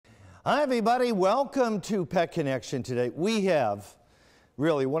Hi, everybody. Welcome to Pet Connection today. We have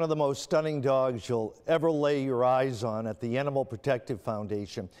really one of the most stunning dogs you'll ever lay your eyes on at the Animal Protective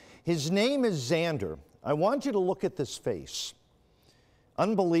Foundation. His name is Xander. I want you to look at this face.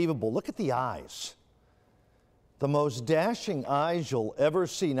 Unbelievable. Look at the eyes. The most dashing eyes you'll ever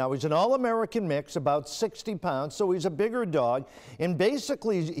see. Now, he's an all-American mix, about 60 pounds, so he's a bigger dog, and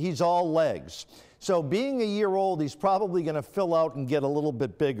basically he's all legs. So being a year old, he's probably going to fill out and get a little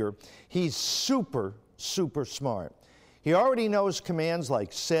bit bigger. He's super, super smart. He already knows commands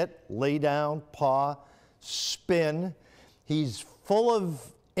like sit, lay down, paw, spin. He's full of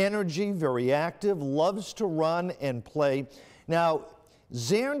energy, very active, loves to run and play. Now,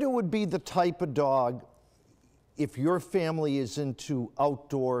 Xander would be the type of dog, if your family is into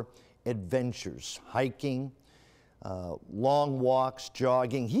outdoor adventures, hiking, long walks,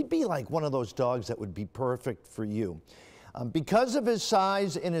 jogging, he'd be like one of those dogs that would be perfect for you. Because of his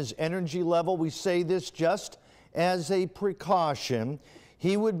size and his energy level, we say this just as a precaution,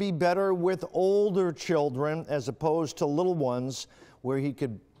 he would be better with older children as opposed to little ones where he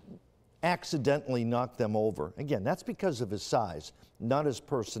could accidentally knock them over. Again, that's because of his size, not his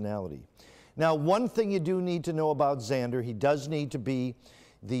personality. Now, one thing you do need to know about Xander, he does need to be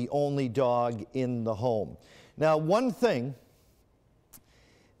the only dog in the home. Now, one thing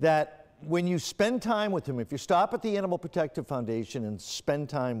that when you spend time with him, if you stop at the Animal Protective Foundation and spend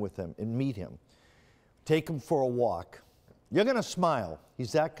time with him and meet him, take him for a walk, you're going to smile.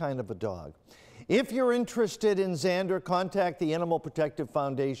 He's that kind of a dog. If you're interested in Xander, contact the Animal Protective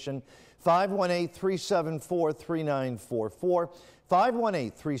Foundation, 518-374-3944,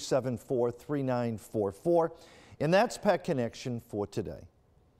 518-374-3944, and that's Pet Connection for today.